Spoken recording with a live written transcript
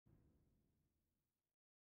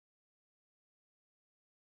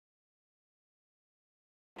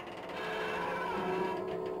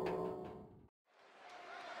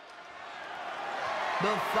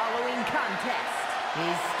The following contest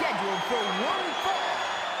is scheduled for one fall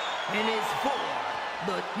and is for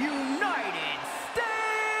the United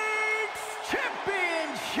States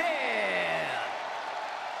Championship.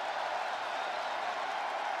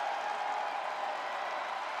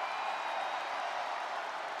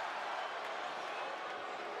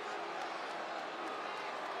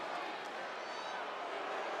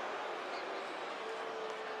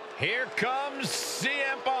 Here comes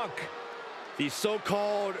CM Punk, the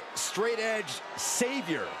so-called straight-edge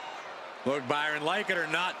savior. Look, Byron, like it or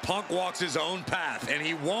not, Punk walks his own path, and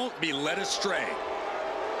he won't be led astray.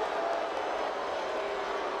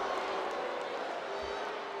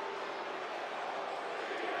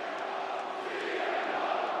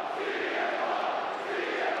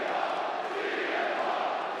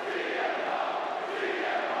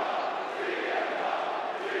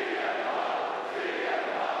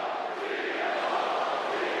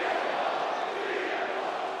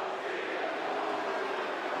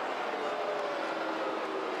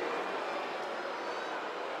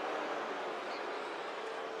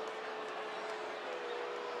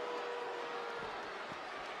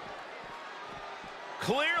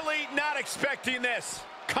 Clearly not expecting this.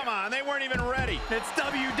 Come on, they weren't even ready. It's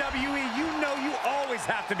WWE. You know you always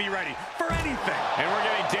have to be ready for anything. And we're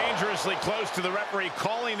getting dangerously close to the referee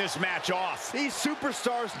calling this match off. These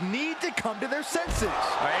superstars need to come to their senses.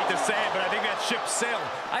 I hate to say it, but I think that ship sailed.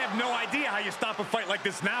 I have no idea how you stop a fight like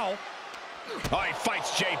this now. Oh, he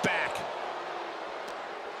fights Jey back.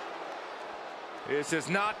 This is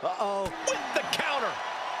not... With the counter.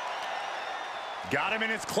 Got him in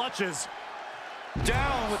his clutches.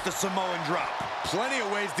 Down with the Samoan drop. Plenty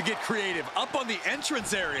of ways to get creative. Up on the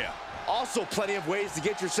entrance area. Also plenty of ways to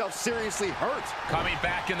get yourself seriously hurt. Coming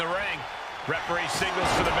back in the ring. Referee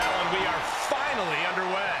signals for the bell, and we are finally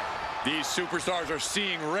underway. These superstars are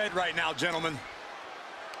seeing red right now, gentlemen.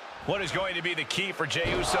 What is going to be the key for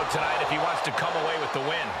Jey Uso tonight if he wants to come away with the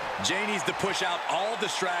win? Jey needs to push out all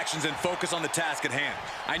distractions and focus on the task at hand.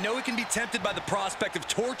 I know he can be tempted by the prospect of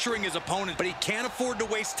torturing his opponent, but he can't afford to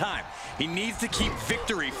waste time. He needs to keep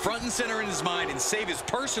victory front and center in his mind and save his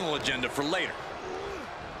personal agenda for later.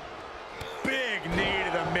 Big knee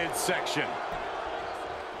to the midsection.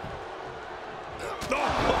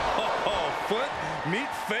 Foot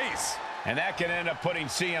meet face. And that can end up putting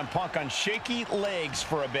CM Punk on shaky legs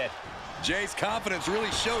for a bit. Jey's confidence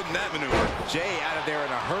really showed in that maneuver. Jey out of there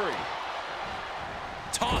in a hurry.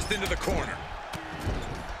 Tossed into the corner.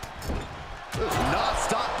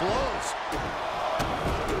 Non-stop blows.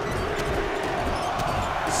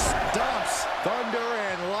 Stomps. Thunder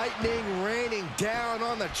and lightning raining down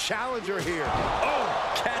on the challenger here.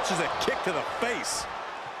 Oh, catches a kick to the face.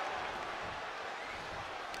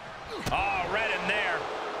 Oh, red in there.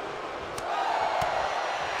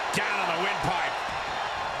 Down on the windpipe.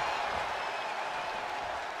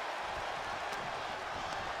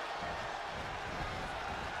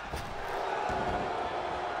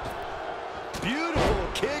 Beautiful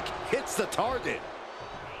kick hits the target.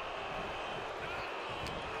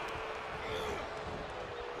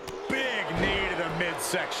 Big knee to the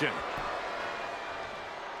midsection.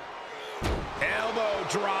 Elbow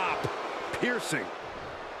drop. Piercing.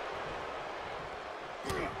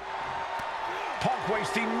 Punk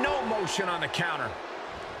wasting no motion on the counter.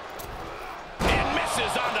 And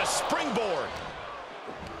misses on the springboard.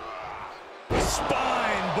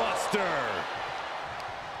 Spine buster.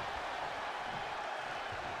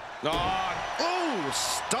 Oh,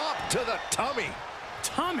 stop to the tummy.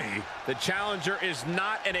 Tummy? The challenger is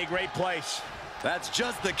not in a great place. That's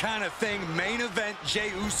just the kind of thing main event Jey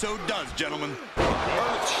Uso does, gentlemen.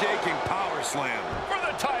 Earth-shaking power slam. For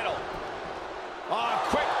the title. Oh,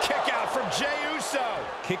 quick kick out from Jey Uso.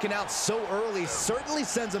 Kicking out so early certainly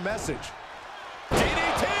sends a message.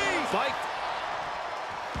 DDT. Fight.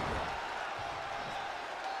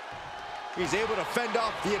 He's able to fend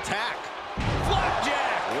off the attack.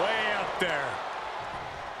 Flapjack. Way up there.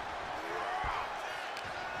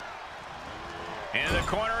 In the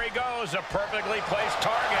corner he goes. A perfectly placed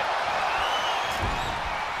target.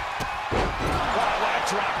 Wow, what a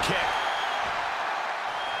drop kick.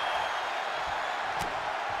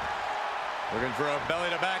 Looking for a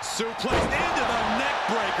belly-to-back suplex into the neck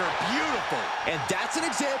breaker. Beautiful. And that's an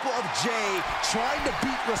example of Jey trying to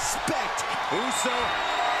beat respect. Uso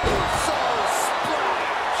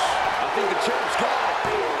splash. I think the champ's got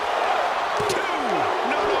it. 2.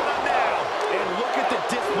 No, not now. And look at the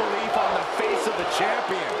disbelief on the face of the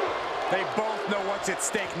champion. They both know what's at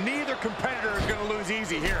stake. Neither competitor is going to lose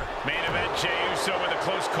easy here. Main event Jey Uso with a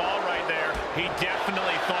close call right there. He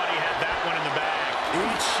definitely thought he had that one in the bag.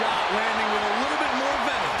 Each shot landing with a little bit more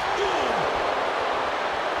venom.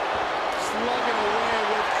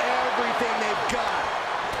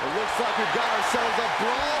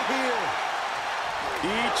 brawl here.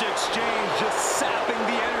 Each exchange just sapping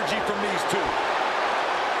the energy from these two.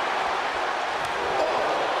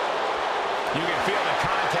 You can feel the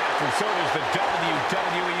contact, and so does the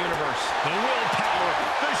WWE Universe. The willpower,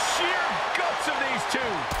 the sheer guts of these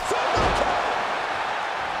two.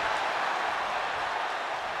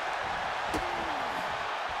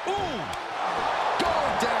 Ooh!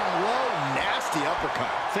 Going down low, nasty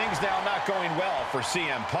uppercut. Things now not going well for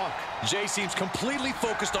CM Punk. Jey seems completely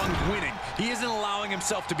focused on winning. He isn't allowing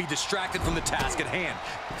himself to be distracted from the task at hand.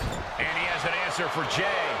 And he has an answer for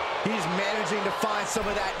Jey. He's managing to find some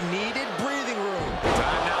of that needed breathing room.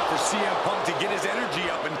 Time now for CM Punk to get his energy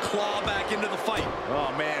up and claw back into the fight. Oh,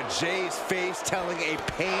 man, Jey's face telling a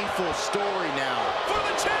painful story now. For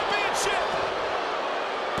the championship!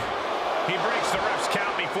 He breaks the ref's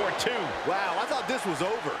count before 2. Wow, I thought this was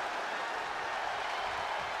over.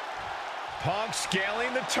 Punk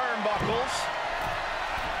scaling the turnbuckles.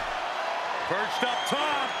 Perched up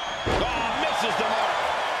top. Oh, misses the mark.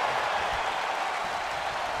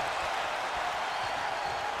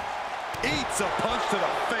 Eats a punch to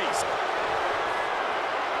the face.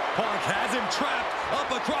 Punk has him trapped up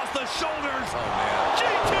across the shoulders. Oh, man.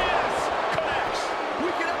 GTS connects. We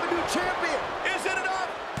can have a new champion. Is it enough?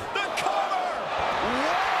 The cover.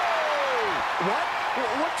 Whoa! What?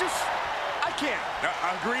 What just... I can't.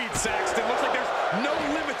 Agreed, Saxton. Looks like there's no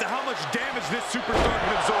limit to how much damage this superstar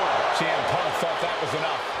can absorb. CM Punk thought that was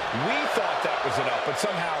enough. We thought that was enough, but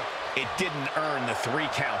somehow it didn't earn the 3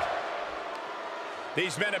 count.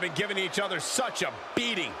 These men have been giving each other such a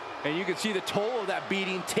beating. And you can see the toll of that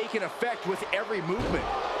beating taking effect with every movement.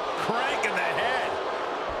 Cranking the head.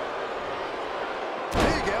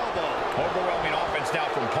 Big elbow. Overwhelming offense now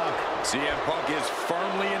from Punk. CM Punk is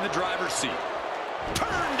firmly in the driver's seat.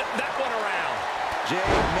 Turned that one around. Jey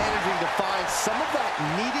managing to find some of that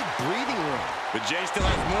needed breathing room. But Jey still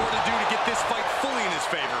has more to do to get this fight fully in his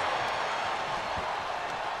favor.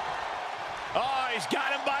 Oh, he's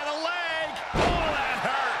got him by the leg. Oh, that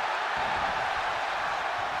hurt.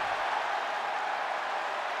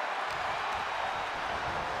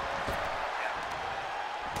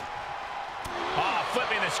 Oh,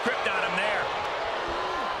 flipping the script on him there.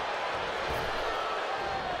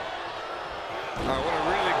 What a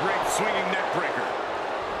really great swinging neck breaker.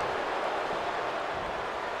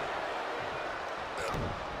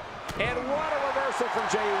 And what a reversal from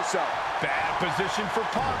Jey Uso. Bad position for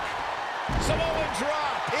Punk. Samoan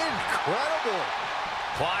drop. Incredible.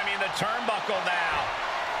 Climbing the turnbuckle now.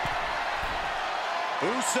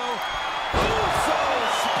 Uso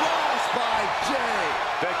splash by Jey.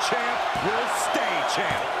 The champ will stay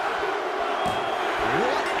champ.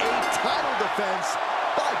 What a title defense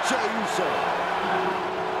by Jey Uso.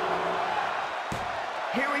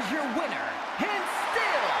 Here is your winner, and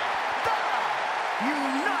still the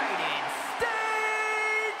United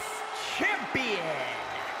States Champion,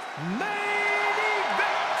 Main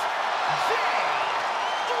Event, Jey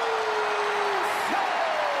Uso!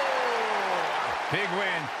 Big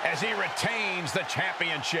win as he retains the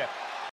championship.